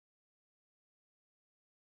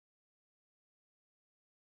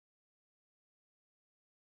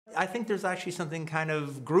I think there's actually something kind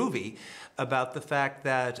of groovy about the fact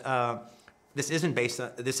that this isn't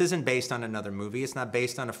based on another movie. It's not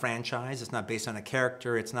based on a franchise. It's not based on a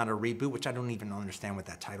character. It's not a reboot, which I don't even understand what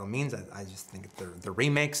that title means. I just think they're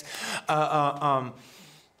remakes.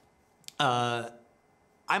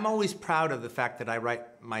 I'm always proud of the fact that I write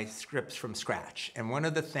my scripts from scratch. And one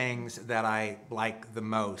of the things that I like the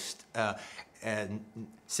most, and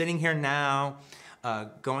sitting here now,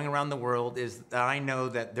 going around the world, is that I know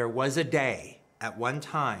that there was a day at one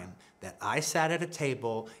time that I sat at a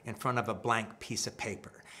table in front of a blank piece of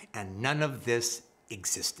paper, and none of this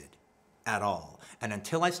existed at all. And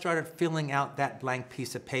until I started filling out that blank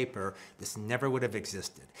piece of paper, this never would have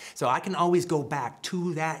existed. So I can always go back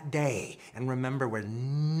to that day and remember where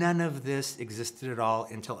none of this existed at all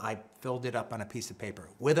until I filled it up on a piece of paper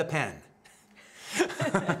with a pen.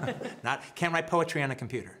 Can't write poetry on a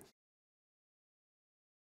computer.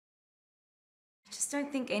 I just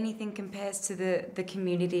don't think anything compares to the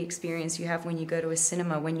community experience you have when you go to a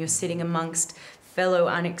cinema, when you're sitting amongst fellow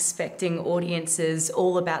unexpecting audiences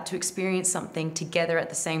all about to experience something together at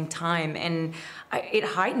the same time. And it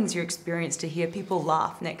heightens your experience to hear people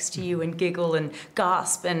laugh next to you and giggle and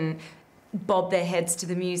gasp and bob their heads to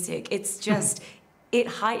the music. It's just, it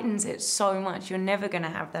heightens it so much. You're never going to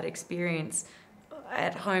have that experience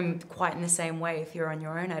at home quite in the same way if you're on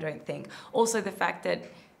your own, I don't think. Also the fact that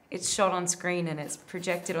it's shot on screen and it's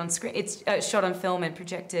projected on screen. It's shot on film and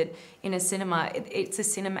projected in a cinema. It's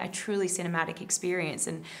a truly cinematic experience.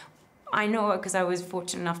 And I know it because I was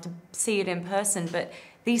fortunate enough to see it in person, but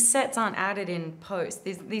these sets aren't added in post.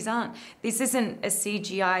 This isn't a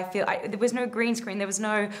CGI feel. There was no green screen. There was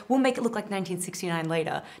no, we'll make it look like 1969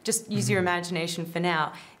 later. Just use your imagination for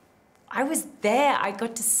now. I was there, I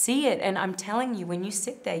got to see it, and I'm telling you, when you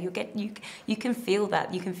sit there, you can feel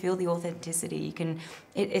that. You can feel the authenticity.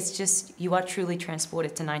 It's just, you are truly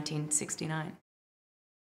transported to 1969.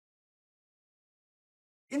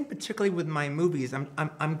 In particularly with my movies,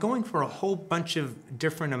 I'm going for a whole bunch of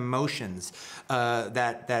different emotions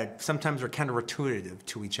that sometimes are counterintuitive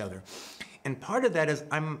to each other. And part of that is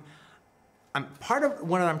part of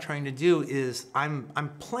what I'm trying to do is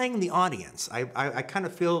I'm playing the audience. I kind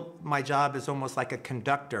of feel my job is almost like a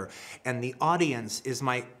conductor, and the audience is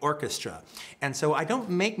my orchestra. And so I don't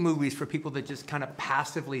make movies for people that just kind of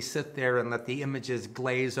passively sit there and let the images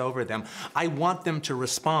glaze over them. I want them to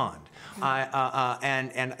respond.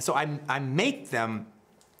 And so I make them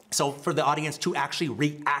so for the audience to actually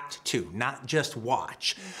react to, not just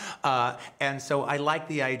watch. And so I like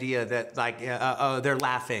the idea that, like, oh, they're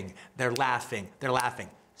laughing, they're laughing, they're laughing.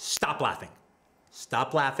 Stop laughing.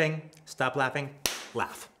 Stop laughing, stop laughing,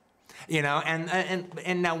 laugh. You know,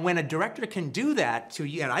 and now when a director can do that to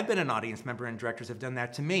you, and I've been an audience member and directors have done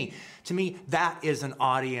that to me that is an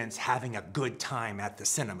audience having a good time at the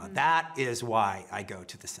cinema. That is why I go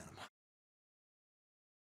to the cinema.